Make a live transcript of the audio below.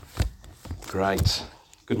Great.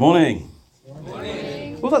 Good morning. Good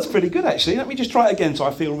morning. Well, that's pretty good, actually. Let me just try it again so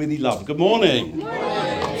I feel really loved. Good morning. Good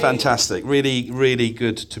morning. Fantastic. Really, really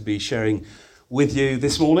good to be sharing with you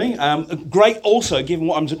this morning. Great also, given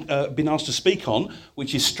what I'm been asked to speak on,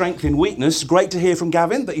 which is strength in weakness. Great to hear from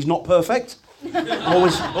Gavin that he's not perfect.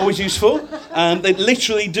 Always useful. And they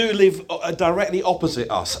literally do live directly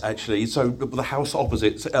opposite us, actually. So the house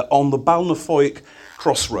opposite, on the Balnafoic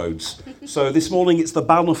crossroads. So this morning it's the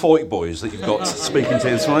Balnafoic boys that you've got speaking to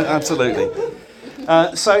this morning. Absolutely.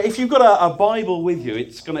 So if you've got a Bible with you,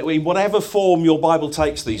 it's going to be whatever form your Bible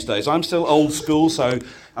takes these days. I'm still old school, so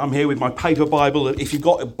I'm here with my paper Bible. If you've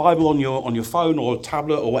got a Bible on your phone or a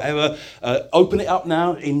tablet or whatever, open it up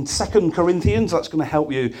now in 2 Corinthians. That's going to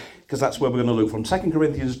help you, because that's where we're going to look from. 2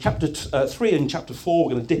 Corinthians chapter 3 and chapter 4.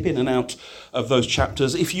 We're going to dip in and out of those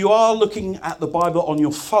chapters. If you are looking at the Bible on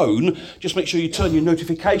your phone, just make sure you turn your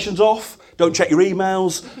notifications off. Don't check your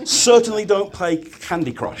emails. Certainly don't play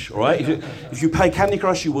Candy Crush, all right? If you play Candy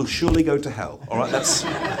Crush, you will surely go to hell, all right?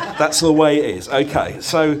 That's the way it is. Okay,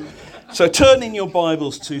 so turn in your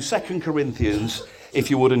Bibles to 2 Corinthians, if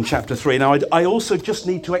you would, in chapter 3. Now, I also just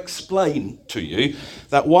need to explain to you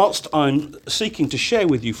that whilst I'm seeking to share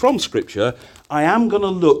with you from Scripture, I am going to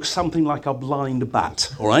look something like a blind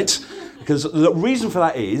bat, all right? Because the reason for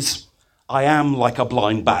that is I am like a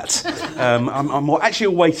blind bat. I'm actually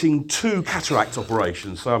awaiting 2 cataract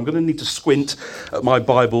operations, so I'm going to need to squint at my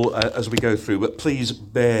Bible as we go through. But please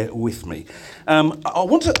bear with me. I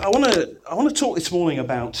want to talk this morning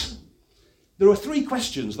about. There are 3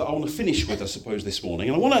 questions that I want to finish with, I suppose, this morning,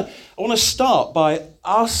 and I want to start by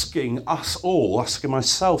asking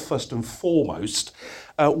myself first and foremost,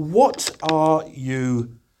 what are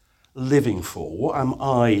you living for? What am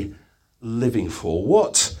I living for?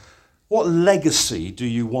 What legacy do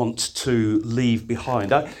you want to leave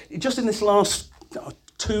behind? Just in this last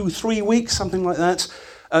 2-3 weeks, something like that,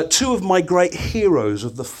 2 of my great heroes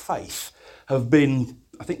of the faith have been,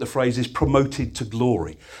 I think the phrase is, promoted to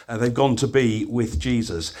glory. They've gone to be with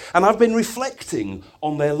Jesus. And I've been reflecting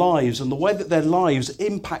on their lives and the way that their lives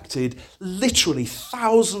impacted literally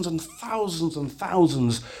thousands and thousands and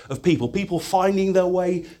thousands of people. People finding their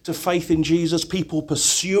way to faith in Jesus, people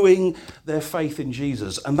pursuing their faith in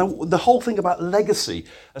Jesus. And the whole thing about legacy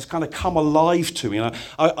has kind of come alive to me. And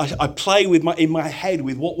I play in my head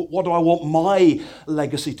with what do I want my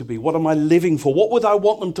legacy to be? What am I living for? What would I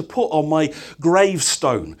want them to put on my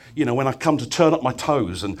gravestone? When I come to turn up my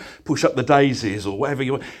toes and push up the daisies or whatever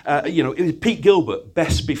you want. Pete Gilbert,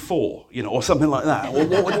 best before, or something like that.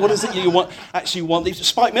 What is it you want?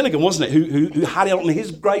 Spike Milligan, wasn't it, who had it on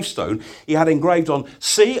his gravestone? He had engraved on,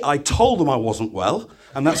 "See, I told them I wasn't well."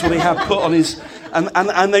 And that's what he had put on his...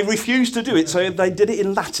 And they refused to do it, so they did it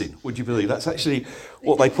in Latin, would you believe? That's actually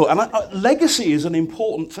what they put. And legacy is an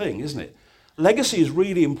important thing, isn't it? Legacy is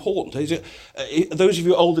really important. Those of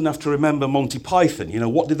you old enough to remember Monty Python,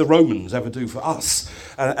 what did the Romans ever do for us?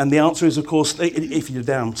 And the answer is, of course, if you're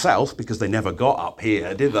down south, because they never got up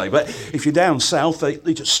here, did they? But if you're down south,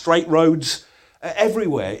 they just straight roads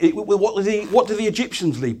everywhere. What did the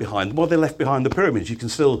Egyptians leave behind? Well, they left behind the pyramids. You can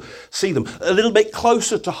still see them. A little bit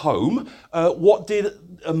closer to home, what did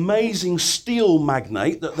amazing steel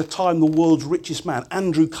magnate, at the time the world's richest man,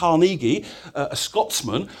 Andrew Carnegie, a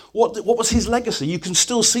Scotsman, what was his legacy? You can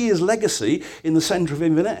still see his legacy in the centre of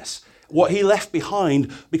Inverness. What he left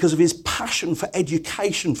behind, because of his passion for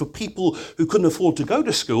education for people who couldn't afford to go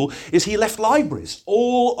to school, is he left libraries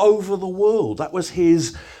all over the world. That was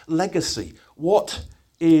his legacy. What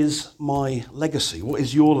is my legacy? What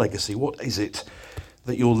is your legacy? What is it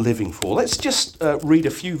that you're living for? Let's just read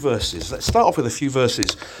a few verses. Let's start off with a few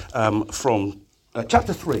verses from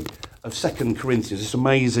chapter 3 of 2 Corinthians, this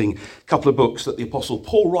amazing couple of books that the Apostle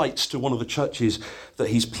Paul writes to one of the churches that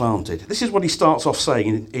he's planted. This is what he starts off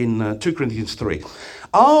saying in 2 Corinthians 3.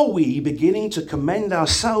 Are we beginning to commend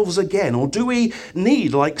ourselves again, or do we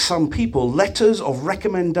need, like some people, letters of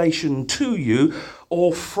recommendation to you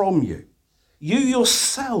or from you? You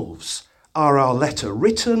yourselves are our letter,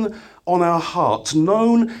 written on our hearts,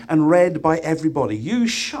 known and read by everybody. You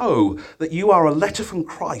show that you are a letter from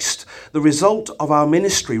Christ, the result of our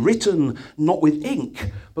ministry, written not with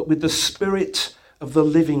ink, but with the Spirit of the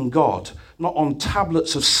living God, not on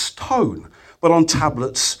tablets of stone, but on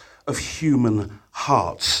tablets of human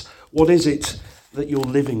hearts. What is it that you're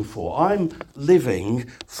living for? I'm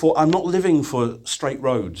not living for straight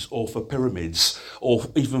roads or for pyramids or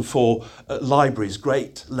even for libraries,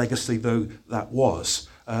 great legacy though that was.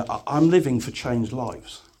 I'm living for changed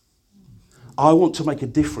lives. I want to make a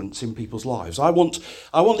difference in people's lives. I want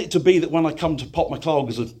it to be that when I come to pop my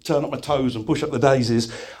clogs and turn up my toes and push up the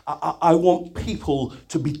daisies, I want people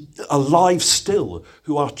to be alive still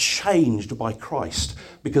who are changed by Christ,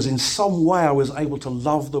 because in some way I was able to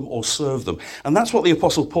love them or serve them. And that's what the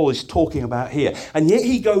Apostle Paul is talking about here. And yet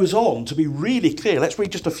he goes on to be really clear. Let's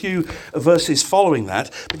read just a few verses following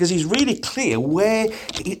that, because he's really clear where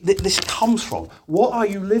this comes from. What are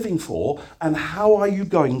you living for, and how are you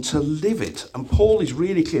going to live it? And Paul is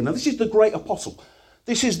really clear. Now, this is the great apostle.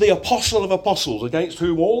 This is the apostle of apostles, against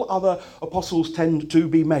whom all other apostles tend to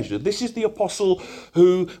be measured. This is the apostle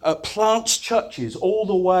who plants churches all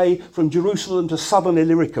the way from Jerusalem to southern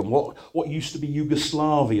Illyricum, what used to be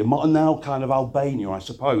Yugoslavia, now kind of Albania, I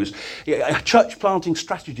suppose. A church planting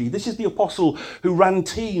strategy. This is the apostle who ran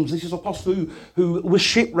teams. This is the apostle who was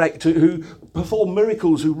shipwrecked, who performed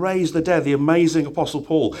miracles, who raised the dead, the amazing apostle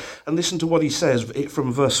Paul. And listen to what he says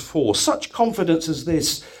from verse 4. Such confidence as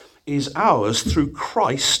this is ours through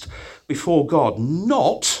Christ before God,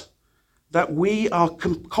 not that we are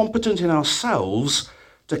competent in ourselves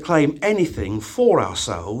to claim anything for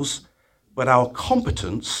ourselves, but our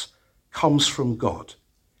competence comes from God.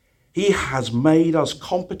 He has made us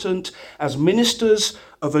competent as ministers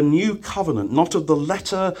of a new covenant, not of the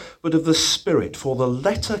letter, but of the Spirit. For the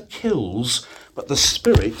letter kills, but the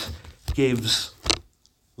Spirit gives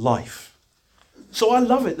life. So I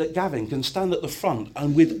love it that Gavin can stand at the front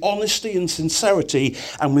and with honesty and sincerity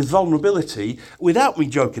and with vulnerability, without me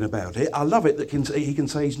joking about it, I love it that he can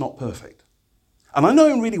say he's not perfect. And I know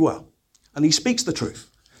him really well, and he speaks the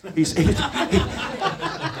truth.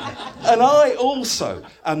 And I also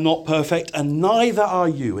am not perfect, and neither are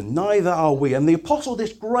you, and neither are we. And the apostle,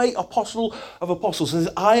 this great apostle of apostles, says,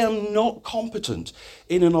 I am not competent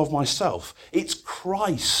in and of myself. It's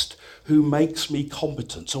Christ who makes me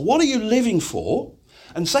competent. So what are you living for?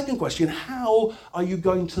 And second question, how are you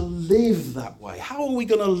going to live that way? How are we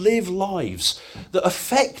going to live lives that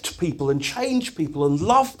affect people and change people and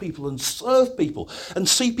love people and serve people and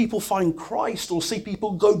see people find Christ, or see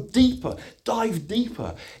people go deeper, dive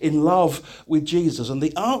deeper in love with Jesus? And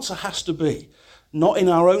the answer has to be not in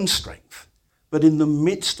our own strength, but in the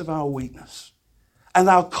midst of our weakness. And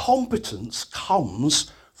our competence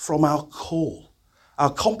comes from our call.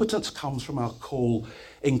 Our competence comes from our call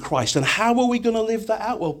in Christ. And how are we going to live that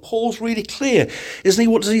out? Well, Paul's really clear, isn't he?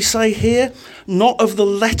 What does he say here? Not of the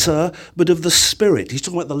letter, but of the Spirit. He's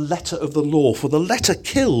talking about the letter of the law. For the letter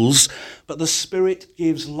kills, but the Spirit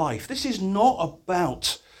gives life. This is not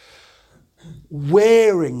about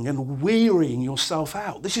wearing and wearying yourself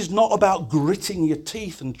out. This is not about gritting your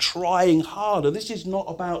teeth and trying harder. This is not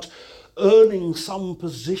about earning some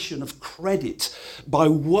position of credit by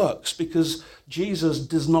works, because Jesus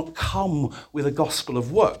does not come with a gospel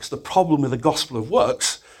of works. The problem with the gospel of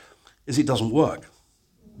works is it doesn't work.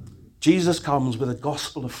 Jesus comes with a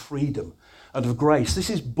gospel of freedom and of grace. This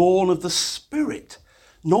is born of the Spirit,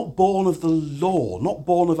 not born of the law, not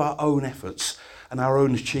born of our own efforts and our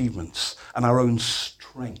own achievements and our own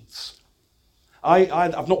strengths.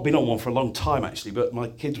 I've not been on one for a long time, actually, but my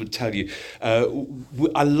kids would tell you,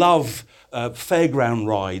 I love fairground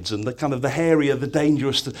rides, and the kind of the hairier, the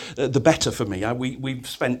dangerous, the better for me. We've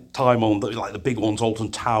spent time on the big ones, Alton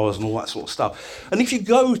Towers and all that sort of stuff. And if you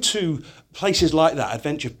go to places like that,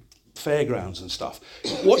 adventure fairgrounds and stuff,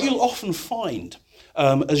 what you'll often find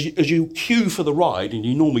as you queue for the ride, and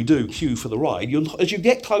you normally do queue for the ride, as you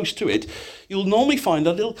get close to it, you'll normally find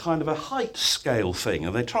a little kind of a height scale thing,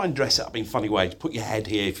 and they try and dress it up in funny ways. Put your head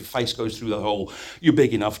here, if your face goes through the hole, you're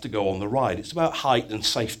big enough to go on the ride. It's about height and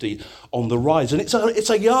safety on the rides, and it's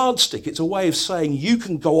a yardstick. It's a way of saying you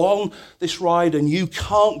can go on this ride and you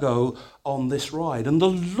can't go on this ride. And the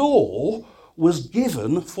law was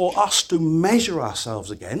given for us to measure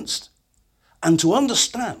ourselves against and to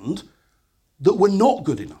understand that we're not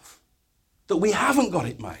good enough, that we haven't got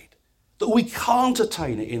it made, that we can't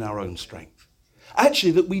attain it in our own strength.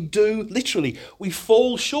 Actually, that we do, literally, we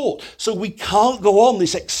fall short. So we can't go on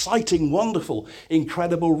this exciting, wonderful,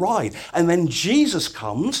 incredible ride. And then Jesus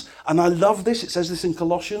comes, and I love this, it says this in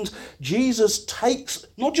Colossians, Jesus takes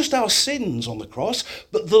not just our sins on the cross,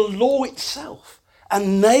 but the law itself,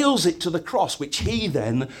 and nails it to the cross, which he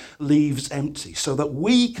then leaves empty, so that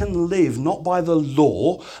we can live not by the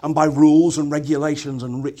law and by rules and regulations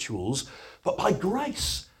and rituals, but by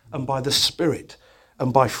grace and by the Spirit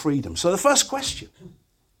and by freedom. So the first question,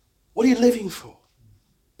 what are you living for?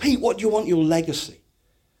 Pete, what do you want your legacy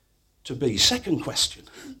to be? Second question,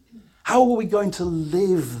 how are we going to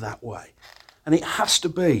live that way? And it has to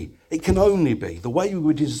be, it can only be the way we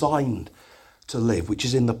were designed to live, which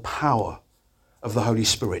is in the power of the Holy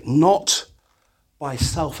Spirit, not by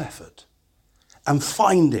self-effort, and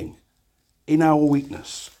finding in our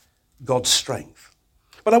weakness God's strength.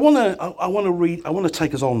 But I want to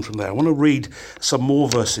take us on from there. I want to read some more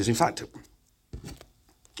verses. In fact,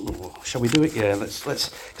 shall we do it? Yeah, let's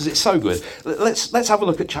because it's so good. Let's have a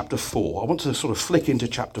look at chapter 4. I want to sort of flick into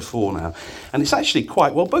chapter 4 now. And it's actually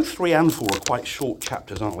quite, well, both 3 and 4 are quite short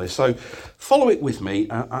chapters, aren't they? So follow it with me.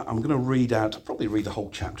 I'm going to read out, I'll probably read the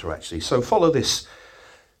whole chapter actually. So follow this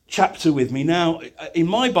chapter with me. Now, in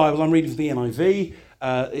my Bible, I'm reading from the NIV.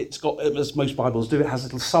 It's got, as most Bibles do, it has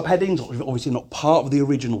little subheadings, obviously not part of the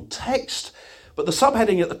original text. But the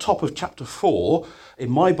subheading at the top of chapter 4, in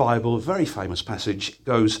my Bible, a very famous passage,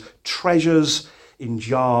 goes, treasures in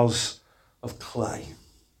jars of clay.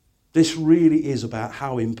 This really is about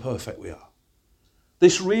how imperfect we are.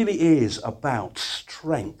 This really is about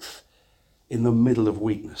strength in the middle of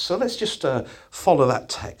weakness. So let's just follow that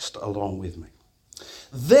text along with me.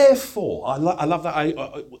 Therefore, I love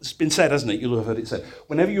that. It's been said, hasn't it? You'll have heard it said.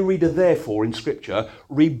 Whenever you read a therefore in Scripture,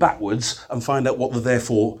 read backwards and find out what the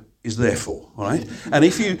therefore is there for, all right? And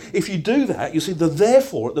if you do that, you'll see the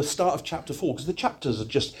therefore at the start of chapter 4, because the chapters are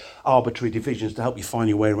just arbitrary divisions to help you find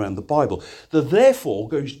your way around the Bible. The therefore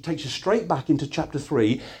takes you straight back into chapter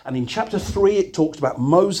 3, and in chapter 3 it talks about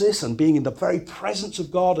Moses and being in the very presence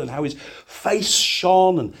of God and how his face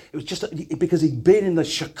shone, and it was just because he'd been in the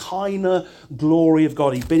Shekinah glory of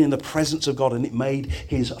God, he'd been in the presence of God, and it made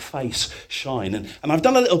his face shine. And I've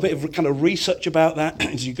done a little bit of kind of research about that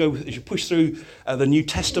as you push through the New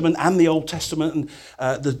Testament and the Old Testament,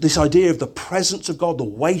 and this idea of the presence of God, the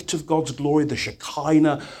weight of God's glory, the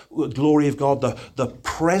Shekinah glory of God, the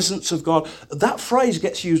presence of God. That phrase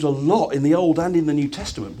gets used a lot in the Old and in the New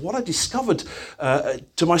Testament. What I discovered,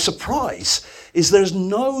 to my surprise, is there is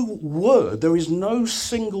no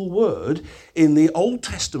single word in the Old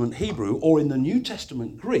Testament Hebrew or in the New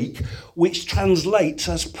Testament Greek which translates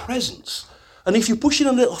as presence. And if you push it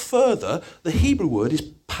a little further, the Hebrew word is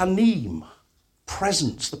panim.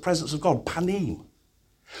 Presence, the presence of God, panim.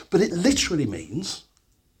 But it literally means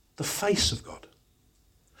the face of God.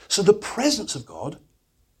 So the presence of God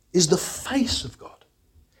is the face of God.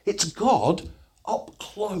 It's God up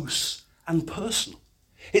close and personal.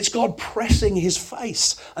 It's God pressing his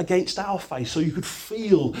face against our face so you could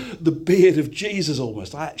feel the beard of Jesus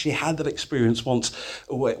almost. I actually had that experience once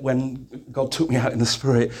when God took me out in the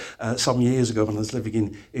Spirit some years ago when I was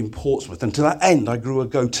living in Portsmouth. And to that end, I grew a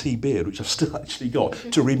goatee beard, which I've still actually got,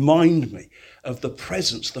 to remind me of the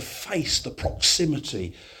presence, the face, the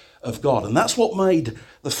proximity of God. And that's what made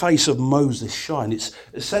the face of Moses shine. It's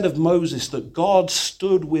said of Moses that God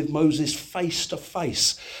stood with Moses face to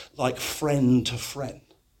face, like friend to friend.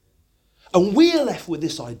 And we're left with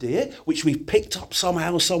this idea, which we've picked up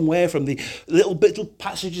somehow, somewhere from the little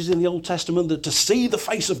passages in the Old Testament, that to see the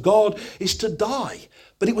face of God is to die.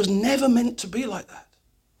 But it was never meant to be like that.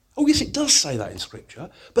 Oh, yes, it does say that in Scripture,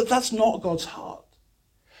 but that's not God's heart.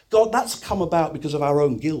 That's come about because of our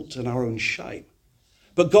own guilt and our own shame.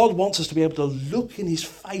 But God wants us to be able to look in his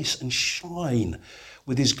face and shine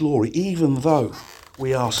with his glory, even though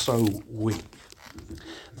we are so weak.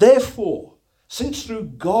 Therefore, since through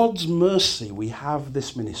God's mercy we have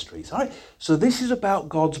this ministry. So this is about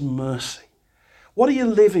God's mercy. What are you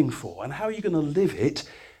living for and how are you going to live it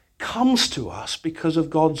comes to us because of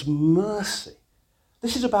God's mercy.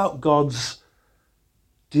 This is about God's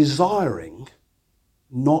desiring,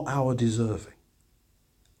 not our deserving.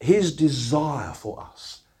 His desire for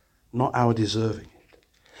us, not our deserving it.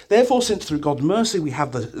 Therefore, since through God's mercy we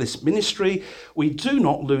have this ministry, we do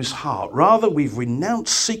not lose heart. Rather, we've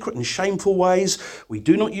renounced secret and shameful ways. We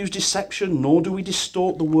do not use deception, nor do we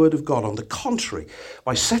distort the word of God. On the contrary,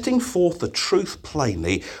 by setting forth the truth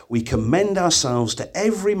plainly, we commend ourselves to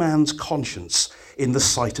every man's conscience in the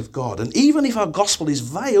sight of God. And even if our gospel is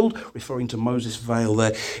veiled, referring to Moses' veil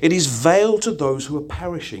there, it is veiled to those who are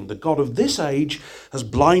perishing. The God of this age has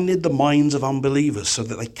blinded the minds of unbelievers so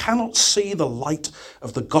that they cannot see the light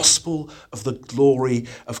of the gospel of the glory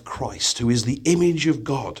of Christ, who is the image of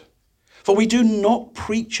God. For we do not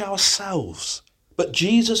preach ourselves, but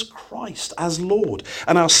Jesus Christ as Lord,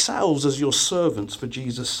 and ourselves as your servants for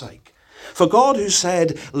Jesus' sake. For God, who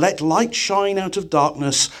said, "Let light shine out of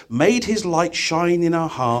darkness," made his light shine in our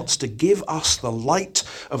hearts to give us the light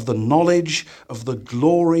of the knowledge of the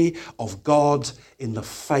glory of God in the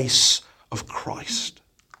face of Christ.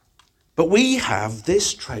 But we have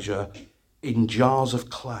this treasure in jars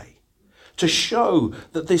of clay to show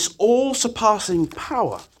that this all-surpassing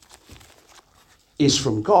power is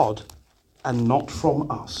from God and not from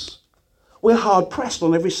us. We're hard-pressed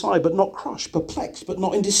on every side, but not crushed, perplexed, but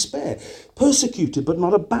not in despair, persecuted, but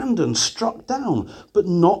not abandoned, struck down, but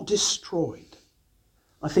not destroyed.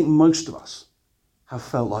 I think most of us have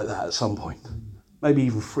felt like that at some point, maybe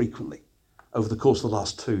even frequently, over the course of the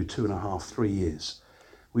last 2.5, 3 years.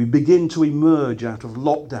 We begin to emerge out of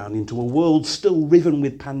lockdown into a world still riven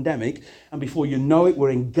with pandemic, and before you know it, we're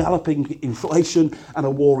in galloping inflation and a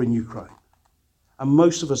war in Ukraine. And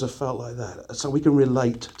most of us have felt like that, so we can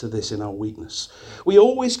relate to this in our weakness. We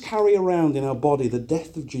always carry around in our body the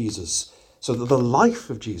death of Jesus, so that the life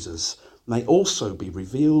of Jesus may also be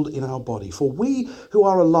revealed in our body. For we who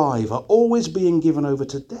are alive are always being given over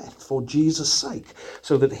to death for Jesus' sake,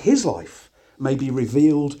 so that his life may be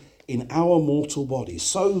revealed in our mortal bodies.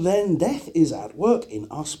 So then death is at work in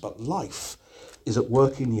us, but life is at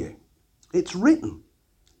work in you. It's written,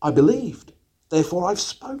 I believed, therefore I've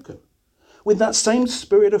spoken. With that same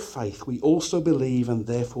spirit of faith, we also believe and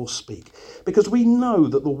therefore speak, because we know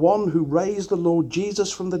that the one who raised the Lord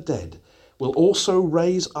Jesus from the dead will also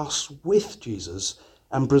raise us with Jesus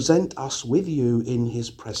and present us with you in his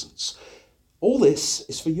presence. All this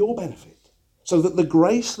is for your benefit, so that the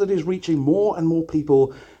grace that is reaching more and more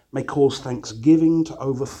people may cause thanksgiving to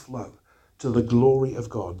overflow to the glory of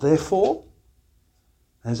God. Therefore,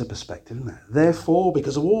 there's a perspective in that. Therefore,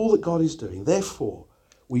 because of all that God is doing, therefore,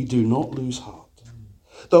 we do not lose heart.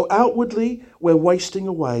 Though outwardly we're wasting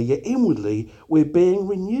away, yet inwardly we're being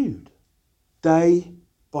renewed day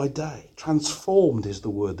by day. Transformed is the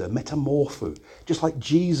word there, metamorpho. Just like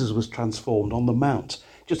Jesus was transformed on the mount,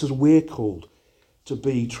 just as we're called to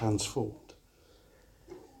be transformed.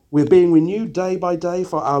 We're being renewed day by day,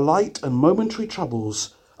 for our light and momentary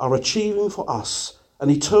troubles are achieving for us an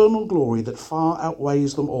eternal glory that far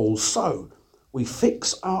outweighs them all. So we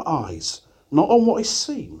fix our eyes not on what is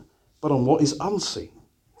seen, but on what is unseen.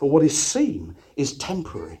 For what is seen is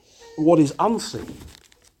temporary, but what is unseen,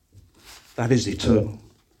 that is eternal.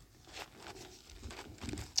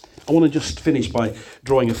 I want to just finish by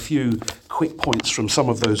drawing a few quick points from some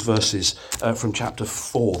of those verses from chapter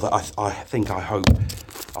 4 that I hope,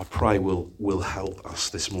 I pray will help us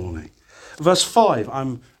this morning. Verse 5,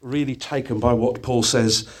 I'm really taken by what Paul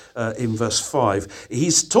says in verse 5.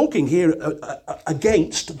 He's talking here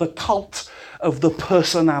against the cult of the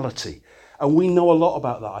personality. And we know a lot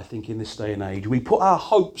about that, I think, in this day and age. We put our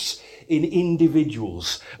hopes in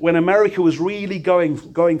individuals. When America was really going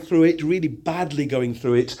through it, really badly going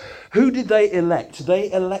through it, who did they elect?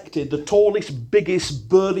 They elected the tallest, biggest,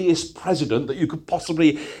 burliest president that you could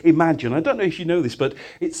possibly imagine. I don't know if you know this, but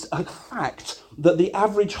it's a fact that the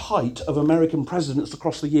average height of American presidents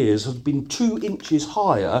across the years has been 2 inches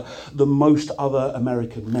higher than most other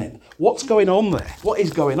American men. What's going on there? What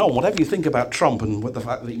is going on? Whatever you think about Trump and the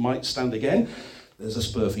fact that he might stand again, there's a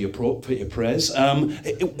spur for your prayers.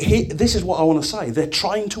 This is what I want to say. They're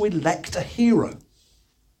trying to elect a hero.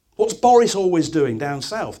 What's Boris always doing down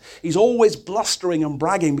south? He's always blustering and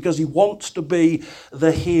bragging because he wants to be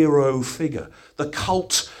the hero figure, the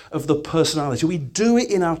cult of the personality. We do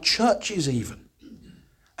it in our churches even.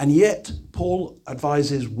 And yet, Paul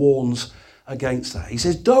warns against that. He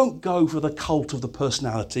says, don't go for the cult of the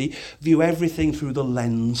personality. View everything through the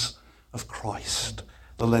lens of Christ.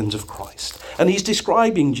 The lens of Christ. And he's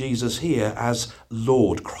describing Jesus here as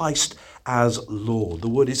Lord, Christ as Lord. The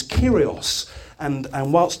word is Kyrios. And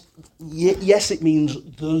whilst, yes, it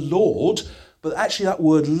means the Lord, but actually that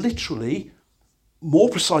word literally, more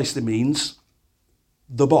precisely means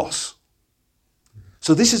the boss.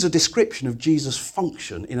 So this is a description of Jesus'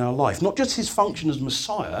 function in our life. Not just his function as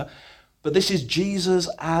Messiah, but this is Jesus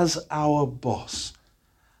as our boss.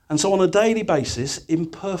 And so on a daily basis,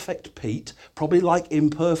 imperfect Pete, probably like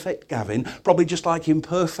imperfect Gavin, probably just like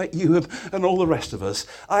imperfect you and all the rest of us,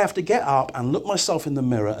 I have to get up and look myself in the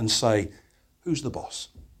mirror and say, who's the boss?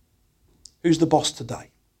 Who's the boss today?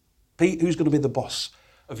 Pete, who's going to be the boss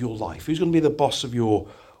of your life? Who's going to be the boss of your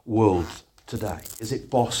world today? Is it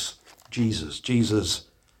boss Jesus? Jesus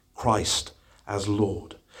Christ as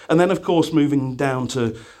Lord. And then, of course, moving down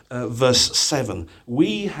to verse 7,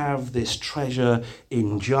 we have this treasure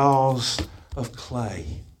in jars of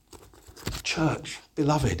clay. Church,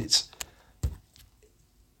 beloved, it's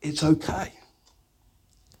okay.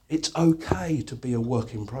 It's okay to be a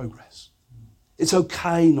work in progress. It's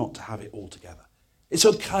okay not to have it all together. It's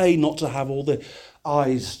okay not to have all the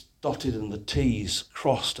I's dotted and the T's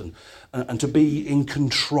crossed and to be in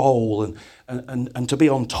control and to be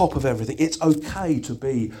on top of everything. It's okay to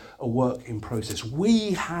be a work in process.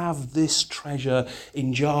 We have this treasure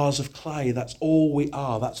in jars of clay. That's all we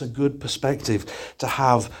are. That's a good perspective to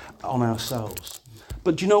have on ourselves.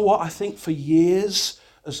 But do you know what? I think for years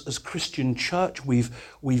as Christian church, we've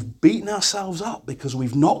beaten ourselves up because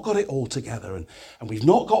we've not got it all together and we've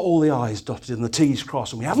not got all the I's dotted and the T's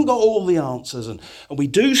crossed and we haven't got all the answers and we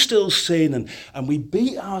do still sin and we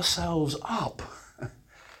beat ourselves up.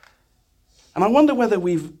 And I wonder whether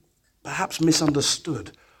we've perhaps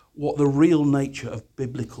misunderstood what the real nature of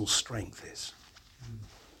biblical strength is.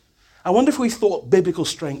 I wonder if we thought biblical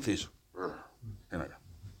strength is,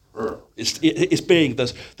 it's being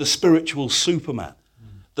the spiritual Superman,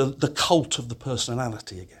 the cult of the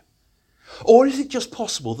personality again. Or is it just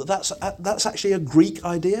possible that that's actually a Greek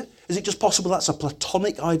idea? Is it just possible that's a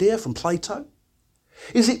Platonic idea from Plato?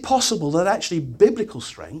 Is it possible that actually biblical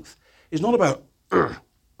strength is not about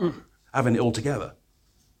having it all together?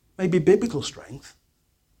 Maybe biblical strength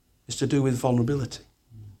is to do with vulnerability.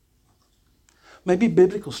 Maybe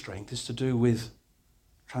biblical strength is to do with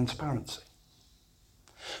transparency.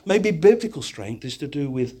 Maybe biblical strength is to do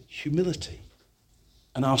with humility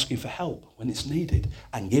and asking for help when it's needed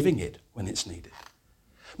and giving it when it's needed.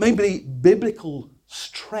 Maybe biblical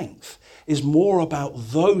strength is more about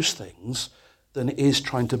those things than it is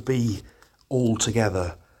trying to be all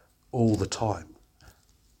together all the time.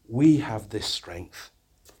 We have this strength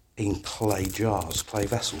in clay jars, clay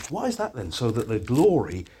vessels. Why is that then? So that the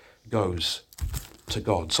glory goes to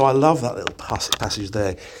God. So I love that little passage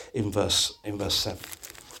there in verse 7.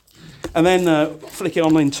 And then flicking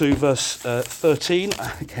on into verse 13.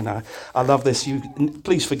 Again, I love this.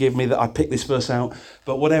 Please forgive me that I picked this verse out,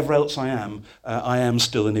 but whatever else I am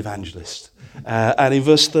still an evangelist. And in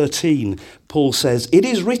verse 13, Paul says, "It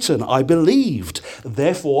is written, I believed,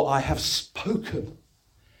 therefore I have spoken."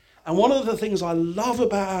 And one of the things I love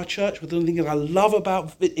about our church, one of the things I love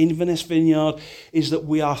about Inverness Vineyard, is that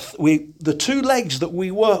the two legs that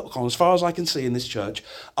we work on, as far as I can see in this church,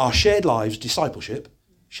 are shared lives, discipleship,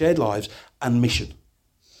 shared lives, and mission.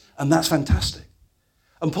 And that's fantastic.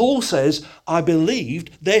 And Paul says, I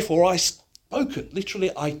believed, therefore I spoken.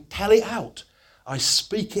 Literally, I tell it out. I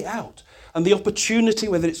speak it out. And the opportunity,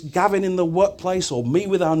 whether it's Gavin in the workplace or me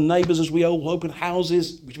with our neighbours as we all open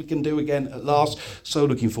houses, which we can do again at last. So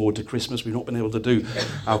looking forward to Christmas. We've not been able to do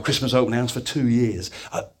our Christmas open house for 2 years.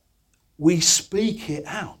 We speak it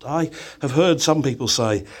out. I have heard some people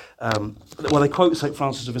say, they quote St.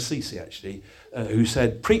 Francis of Assisi actually, who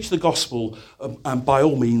said, preach the gospel and by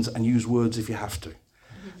all means and use words if you have to.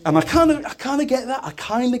 And I kind of get that. I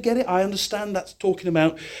kind of get it. I understand that's talking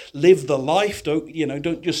about live the life.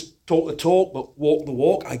 Don't just talk the talk, but walk the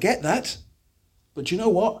walk. I get that. But you know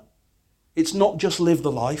what? It's not just live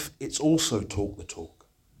the life. It's also talk the talk.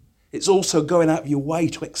 It's also going out of your way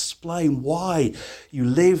to explain why you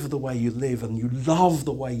live the way you live and you love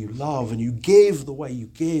the way you love and you give the way you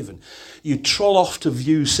give and you troll off to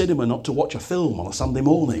view cinema, not to watch a film on a Sunday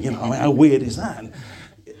morning. How weird is that?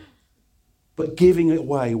 But giving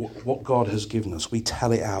away what God has given us, we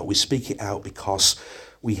tell it out, we speak it out because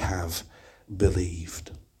we have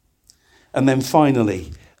believed. And then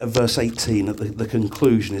finally, at verse 18, at the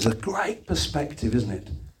conclusion, is a great perspective, isn't it?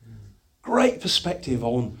 Great perspective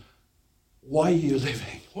on why you're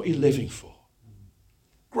living, what you're living for.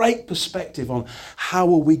 Great perspective on how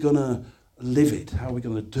are we going to live it, how are we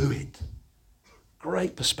going to do it.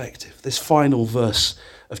 Great perspective. This final verse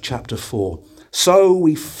of chapter 4. So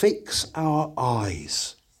we fix our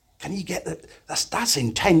eyes. Can you get that? That's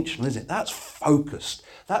intentional, isn't it? That's focused.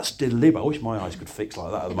 That's deliberate. I wish my eyes could fix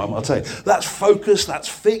like that at the moment. I'll tell you. That's focused, that's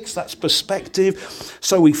fixed, that's perspective.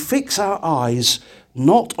 So we fix our eyes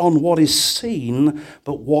not on what is seen,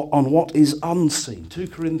 but on what is unseen. 2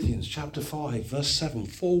 Corinthians chapter 5, verse 7.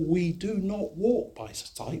 For we do not walk by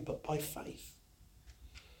sight, but by faith.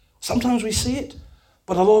 Sometimes we see it,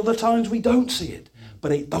 but a lot of the times we don't see it.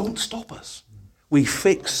 But it don't stop us. We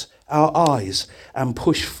fix our eyes and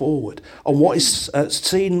push forward on what is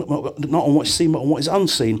seen, not on what is seen, but on what is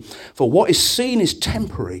unseen. For what is seen is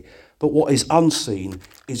temporary, but what is unseen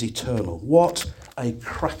is eternal. What a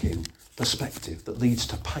cracking perspective that leads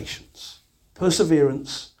to patience.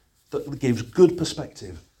 Perseverance that gives good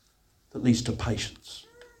perspective that leads to patience.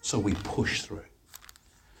 So we push through.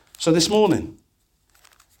 So this morning,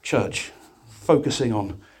 church, focusing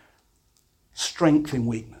on strength in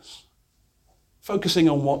weakness. Focusing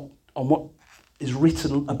on what is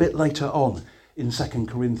written a bit later on in 2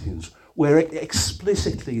 Corinthians, where it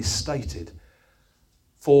explicitly is stated,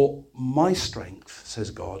 for my strength, says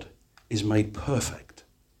God, is made perfect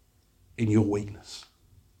in your weakness.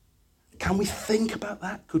 Can we think about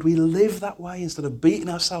that? Could we live that way instead of beating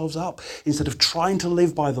ourselves up, instead of trying to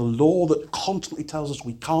live by the law that constantly tells us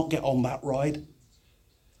we can't get on that ride,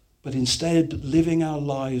 but instead living our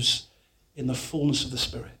lives in the fullness of the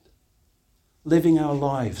Spirit? Living our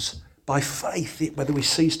lives by faith, whether we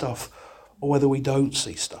see stuff or whether we don't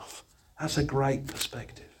see stuff. That's a great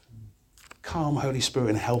perspective. Come, Holy Spirit,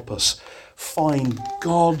 and help us find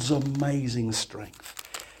God's amazing strength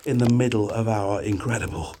in the middle of our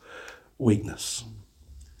incredible weakness.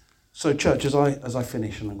 So church, as I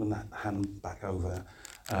finish, and I'm going to hand back over,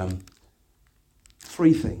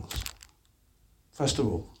 3 things. First of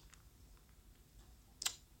all,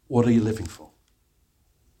 what are you living for?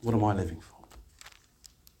 What am I living for?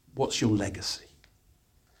 What's your legacy?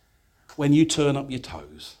 When you turn up your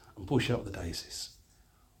toes and push up the daisies,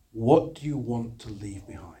 what do you want to leave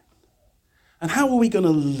behind? And how are we going to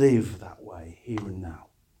live that way here and now?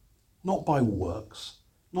 Not by works,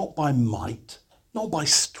 not by might, not by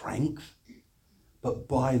strength, but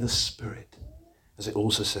by the Spirit, as it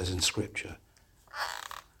also says in Scripture.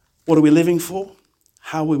 What are we living for?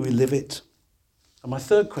 How will we live it? And my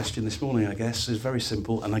third question this morning, I guess, is very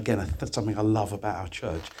simple. And again, that's something I love about our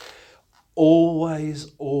church.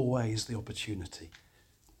 Always the opportunity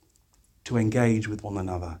to engage with one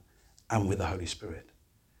another and with the Holy Spirit.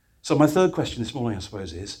 So my third question this morning, I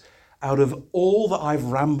suppose, is, out of all that I've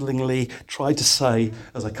ramblingly tried to say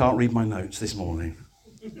as I can't read my notes this morning,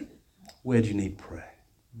 where do you need prayer?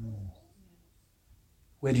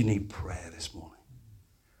 Where do you need prayer this morning?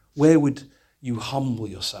 Where would you humble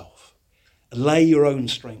yourself, lay your own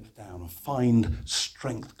strength down and find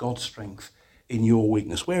strength, God's strength, in your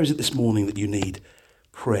weakness? Where is it this morning that you need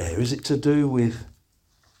prayer? Is it to do with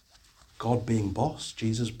God being boss,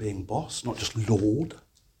 Jesus being boss, not just Lord,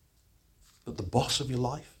 but the boss of your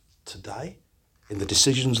life today, in the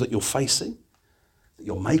decisions that you're facing, that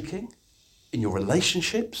you're making, in your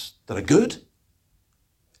relationships that are good,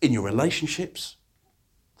 in your relationships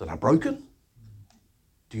that are broken?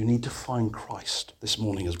 Do you need to find Christ this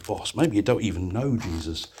morning as boss? Maybe you don't even know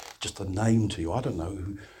Jesus, just a name to you. I don't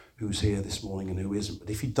know who's here this morning and who isn't.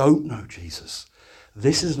 But if you don't know Jesus,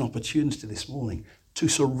 this is an opportunity this morning to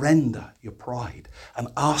surrender your pride and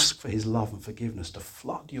ask for his love and forgiveness to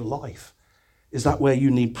flood your life. Is that where you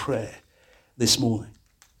need prayer this morning?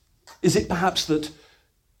 Is it perhaps that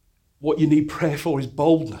what you need prayer for is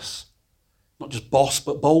boldness? Not just boss,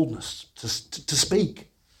 but boldness to speak.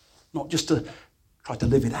 Not just to try to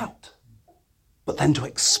live it out, but then to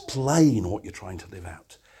explain what you're trying to live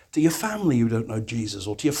out to your family who don't know Jesus,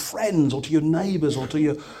 or to your friends, or to your neighbours, or to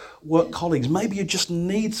your work colleagues. Maybe you just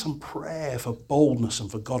need some prayer for boldness and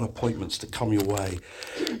for God appointments to come your way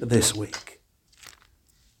this week.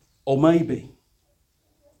 Or maybe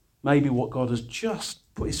what God has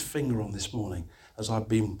just put his finger on this morning as I've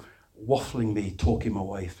been talking my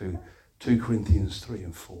way through 2 Corinthians 3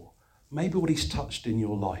 and 4. Maybe what he's touched in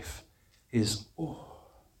your life is,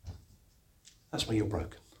 that's where you're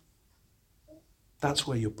broken. That's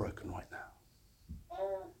where you're broken right now.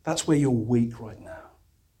 That's where you're weak right now.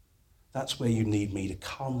 That's where you need me to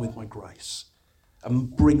come with my grace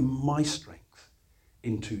and bring my strength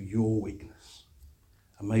into your weakness.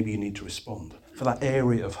 And maybe you need to respond for that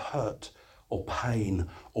area of hurt or pain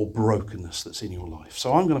or brokenness that's in your life.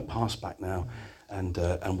 So I'm going to pass back now, and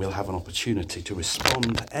we'll have an opportunity to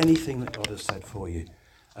respond to anything that God has said for you,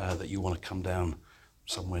 that you want to come down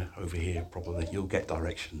somewhere over here, probably. You'll get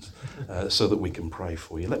directions so that we can pray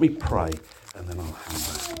for you. Let me pray, and then I'll hand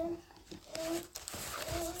back.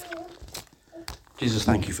 Jesus,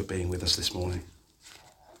 thank you for being with us this morning.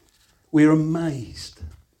 We're amazed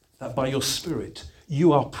that by your Spirit,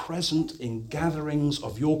 you are present in gatherings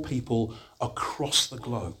of your people across the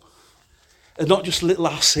globe. And not just little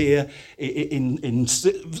us here in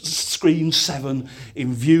Screen 7,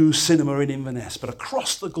 in View Cinema in Inverness, but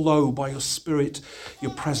across the globe by your Spirit,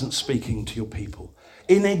 your presence speaking to your people.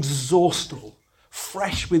 Inexhaustible,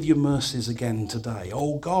 fresh with your mercies again today.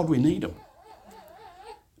 Oh God, we need them.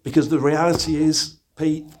 Because the reality is,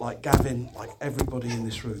 Pete, like Gavin, like everybody in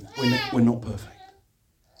this room, we're not perfect.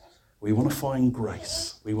 We want to find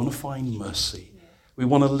grace. We want to find mercy. We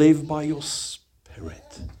want to live by your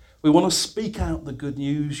Spirit. We want to speak out the good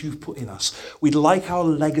news you've put in us. We'd like our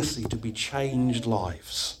legacy to be changed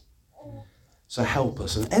lives. So help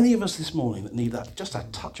us. And any of us this morning that need that, just a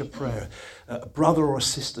touch of prayer, a brother or a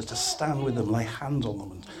sister to stand with them, lay hands on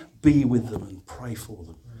them and be with them and pray for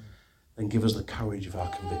them. Then give us the courage of our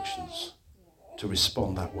convictions to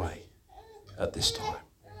respond that way at this time.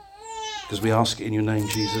 Because we ask it in your name,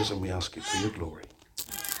 Jesus, and we ask it for your glory.